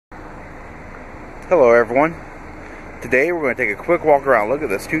Hello everyone. Today we're going to take a quick walk around look at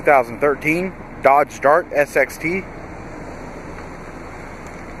this 2013 Dodge Dart SXT.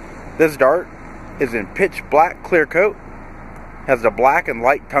 This Dart is in pitch black clear coat, has a black and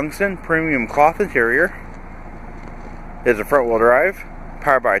light tungsten premium cloth interior. It is a front wheel drive,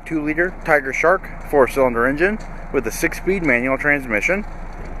 powered by a 2-liter Tiger Shark 4-cylinder engine with a 6-speed manual transmission.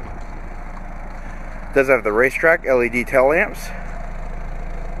 It does have the racetrack LED tail lamps,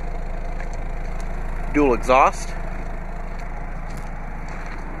 dual exhaust,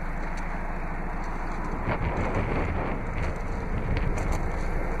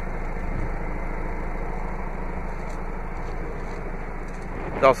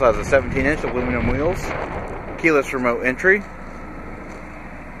 it also has a 17-inch aluminum wheels, keyless remote entry,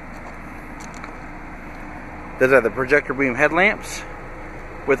 does have the projector beam headlamps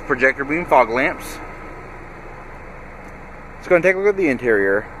with projector beam fog lamps. Let's go and take a look at the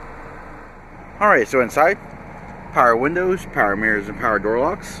interior. Alright, so inside, power windows, power mirrors, and power door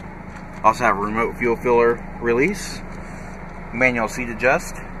locks. Also have a remote fuel filler release, manual seat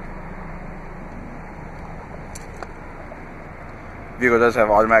adjust. Vehicle does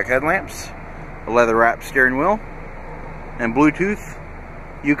have automatic headlamps, a leather wrapped steering wheel, and Bluetooth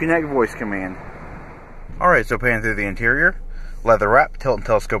Uconnect voice command. Alright, so panning through the interior, leather wrapped tilt and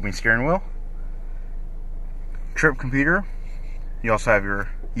telescoping steering wheel, trip computer. You also have your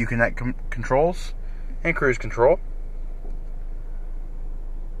Uconnect controls and cruise control.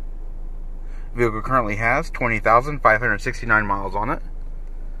 The vehicle currently has 20,569 miles on it.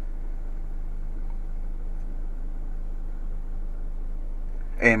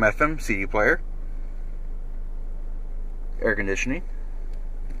 AM/FM CD player, air conditioning.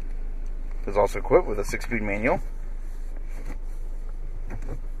 It's also equipped with a 6-speed manual.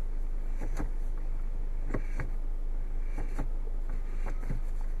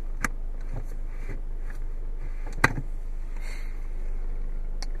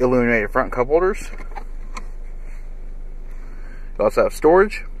 Illuminated front cup holders. You also have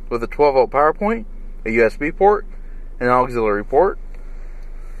storage with a 12-volt power point, a USB port, and an auxiliary port.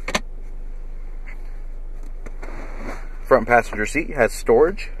 Front passenger seat has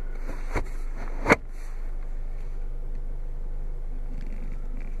storage.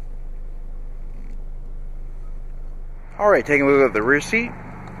 Alright, taking a look at the rear seat.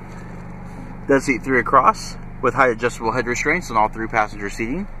 Does seat 3 across with height adjustable head restraints on all 3 passenger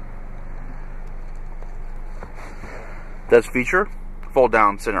seating. Does feature fold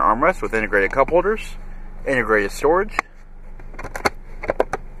down center armrest with integrated cup holders, integrated storage,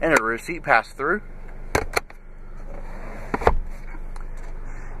 and a rear seat pass through.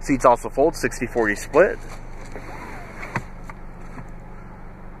 Seats also fold 60/40 split.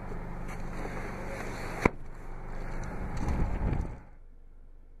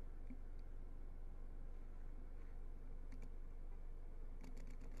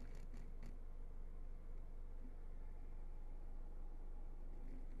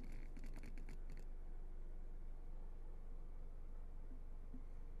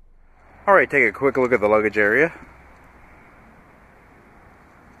 Alright, take a quick look at the luggage area.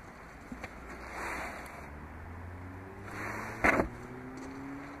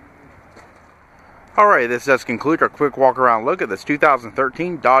 Alright, this does conclude our quick walk around look at this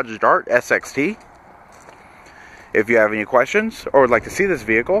 2013 Dodge Dart SXT. If you have any questions or would like to see this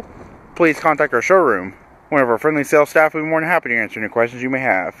vehicle, please contact our showroom. One of our friendly sales staff will be more than happy to answer any questions you may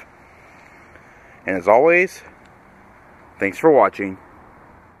have. And as always, thanks for watching.